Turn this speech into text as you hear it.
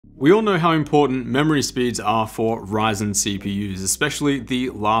We all know how important memory speeds are for Ryzen CPUs, especially the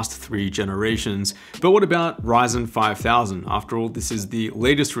last 3 generations. But what about Ryzen 5000? After all, this is the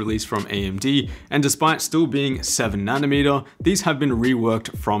latest release from AMD, and despite still being 7nm, these have been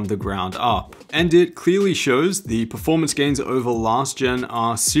reworked from the ground up. And it clearly shows the performance gains over last gen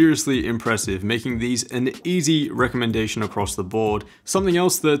are seriously impressive, making these an easy recommendation across the board. Something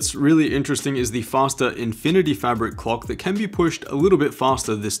else that's really interesting is the faster Infinity Fabric clock that can be pushed a little bit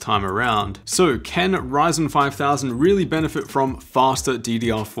faster this time around. So can Ryzen 5000 really benefit from faster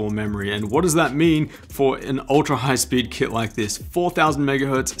DDR4 memory, and what does that mean for an ultra high speed kit like this 4000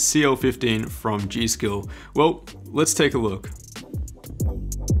 MHz CL15 from G.Skill? Well, let's take a look.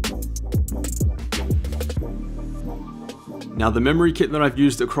 Now, the memory kit that I've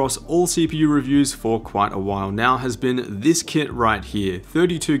used across all CPU reviews for quite a while now has been this kit right here,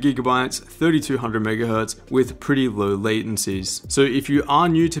 32GB, 3200 MHz with pretty low latencies. So if you are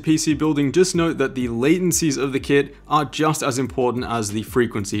new to PC building, just note that the latencies of the kit are just as important as the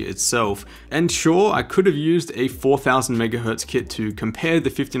frequency itself. And sure, I could have used a 4000 MHz kit to compare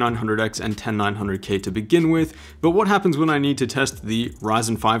the 5900X and 10900K to begin with, but what happens when I need to test the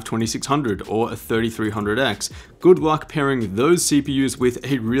Ryzen 5 2600 or a 3300X? Good luck pairing those CPUs with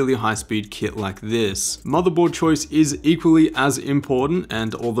a really high-speed kit like this. Motherboard choice is equally as important,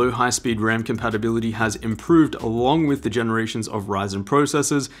 and although high-speed RAM compatibility has improved along with the generations of Ryzen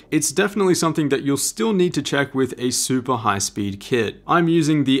processors, it's definitely something that you'll still need to check with a super high-speed kit. I'm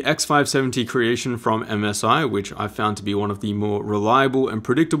using the X570 Creation from MSI, which I found to be one of the more reliable and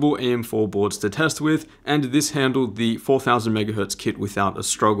predictable AM4 boards to test with, and this handled the 4000 MHz kit without a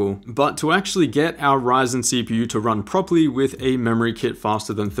struggle. But to actually get our Ryzen CPU to run properly with a memory kit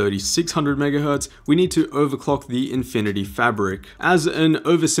faster than 3600 MHz, we need to overclock the Infinity Fabric. As an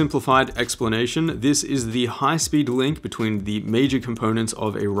oversimplified explanation, this is the high-speed link between the major components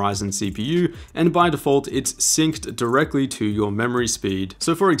of a Ryzen CPU, and by default it's synced directly to your memory speed.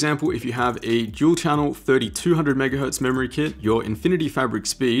 So for example, if you have a dual-channel 3200 MHz memory kit, your Infinity Fabric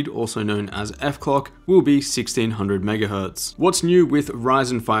speed, also known as F-clock, will be 1600 MHz. What's new with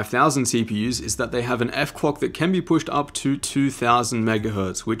Ryzen 5000 CPUs is that they have an F-clock that can be pushed up to 2000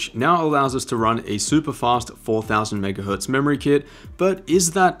 MHz, which now allows us to run a super fast 4000 MHz memory kit. But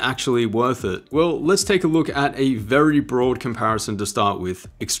is that actually worth it? Well, let's take a look at a very broad comparison to start with.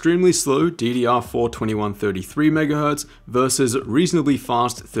 Extremely slow DDR4 2133 MHz versus reasonably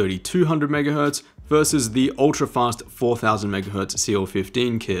fast 3200 MHz versus the ultra-fast 4000 MHz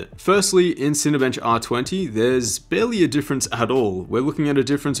CL15 kit. Firstly, in Cinebench R20, there's barely a difference at all. We're looking at a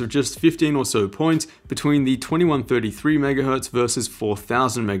difference of just 15 or so points between the 2133 MHz versus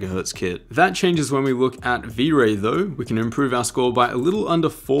 4000 MHz kit. That changes when we look at V-Ray though. We can improve our score by a little under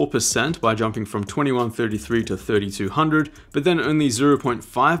 4% by jumping from 2133 to 3200, but then only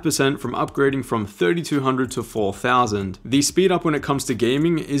 0.5% from upgrading from 3200 to 4000. The speed up when it comes to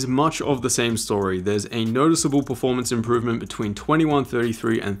gaming is much of the same story. There's a noticeable performance improvement between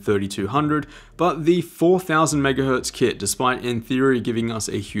 2133 and 3200, but the 4000 MHz kit, despite in theory giving us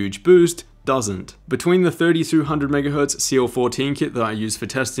a huge boost, doesn't. Between the 3200 MHz CL14 kit that I use for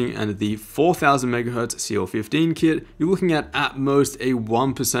testing and the 4000 MHz CL15 kit, you're looking at most a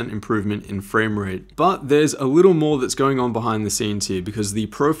 1% improvement in frame rate. But there's a little more that's going on behind the scenes here, because the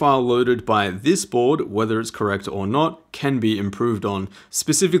profile loaded by this board, whether it's correct or not, can be improved on.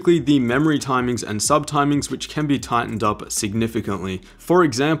 Specifically the memory timings and sub-timings, which can be tightened up significantly. For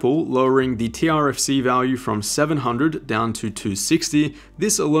example, lowering the TRFC value from 700 down to 260,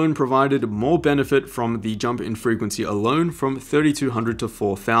 this alone provided more benefit from the jump in frequency alone from 3200 to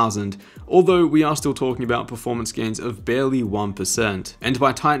 4000, although we are still talking about performance gains of barely 1%. And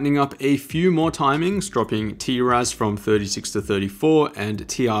by tightening up a few more timings, dropping TRAS from 36 to 34 and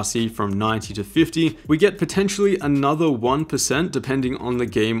TRC from 90 to 50, we get potentially another 1% depending on the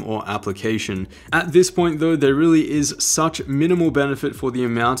game or application. At this point though, there really is such minimal benefit for the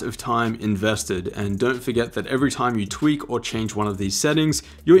amount of time invested, and don't forget that every time you tweak or change one of these settings,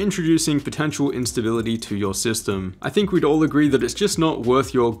 you're introducing potential instability to your system. I think we'd all agree that it's just not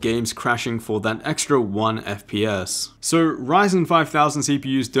worth your games crashing for that extra 1 FPS. So Ryzen 5000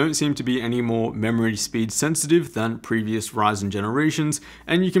 CPUs don't seem to be any more memory speed sensitive than previous Ryzen generations,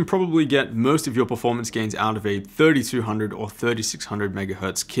 and you can probably get most of your performance gains out of a 3200 or 3600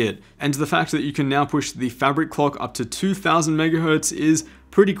 MHz kit. And the fact that you can now push the fabric clock up to 2000 MHz is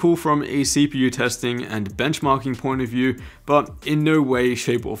pretty cool from a CPU testing and benchmarking point of view, but in no way,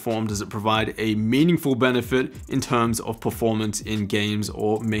 shape or form does it provide a meaningful benefit in terms of performance in games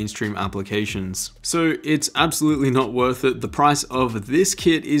or mainstream applications. So it's absolutely not worth it. The price of this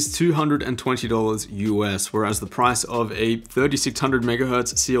kit is $220 US, whereas the price of a 3600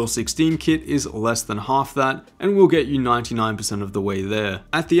 MHz CL16 kit is less than half that, and will get you 99% of the way there.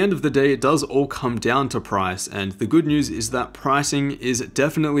 At the end of the day, it does all come down to price, and the good news is that pricing is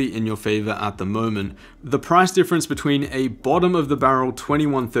definitely in your favor at the moment. The price difference between a bottom of the barrel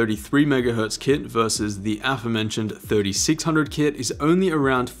 2133 MHz kit versus the aforementioned 3600 kit is only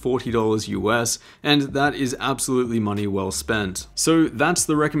around $40 US, and that is absolutely money well spent. So that's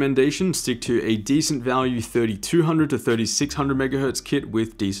the recommendation. Stick to a decent value 3200 to 3600 MHz kit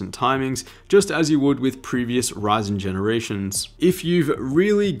with decent timings, just as you would with previous Ryzen generations. If you've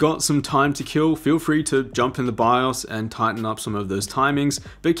really got some time to kill, feel free to jump in the BIOS and tighten up some of those timings,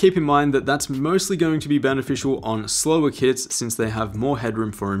 but keep in mind that that's mostly going to be beneficial on slower kits since they have more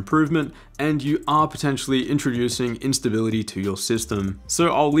headroom for improvement and you are potentially introducing instability to your system.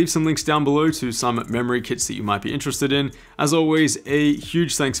 So I'll leave some links down below to some memory kits that you might be interested in. As always, a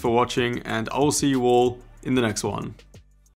huge thanks for watching, and I'll see you all in the next one.